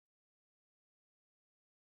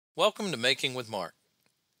Welcome to Making with Mark.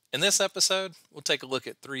 In this episode, we'll take a look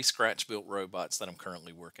at three scratch built robots that I'm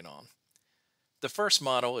currently working on. The first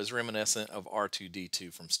model is reminiscent of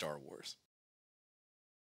R2D2 from Star Wars.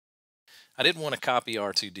 I didn't want to copy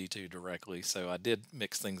R2D2 directly, so I did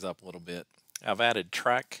mix things up a little bit. I've added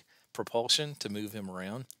track propulsion to move him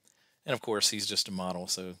around, and of course, he's just a model,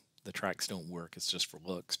 so the tracks don't work, it's just for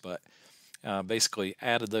looks. But basically,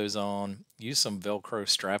 added those on, used some Velcro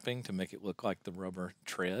strapping to make it look like the rubber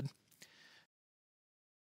tread.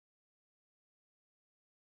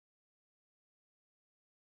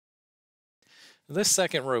 This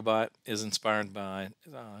second robot is inspired by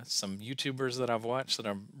some YouTubers that I've watched that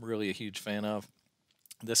I'm really a huge fan of.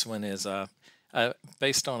 This one is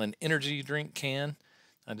based on an energy drink can.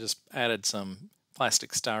 I just added some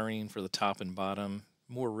plastic styrene for the top and bottom,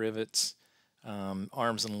 more rivets,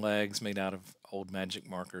 arms and legs made out of old magic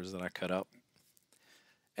markers that I cut up.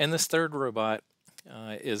 And this third robot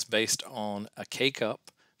is based on a K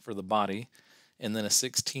cup for the body and then a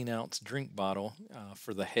 16-ounce drink bottle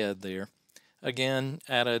for the head there. Again,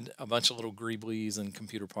 added a bunch of little greeblies and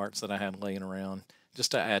computer parts that I had laying around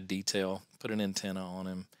just to add detail, put an antenna on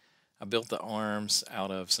him. I built the arms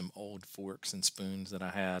out of some old forks and spoons that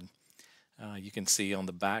I had. You can see on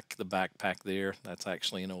the backpack there, that's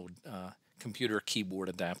actually an old computer keyboard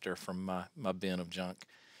adapter from my bin of junk.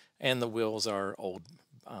 And the wheels are old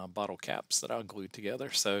bottle caps that I glued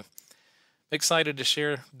together. So excited to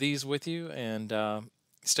share these with you, and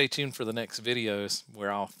stay tuned for the next videos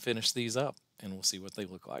where I'll finish these up and we'll see what they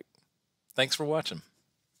look like. Thanks for watching.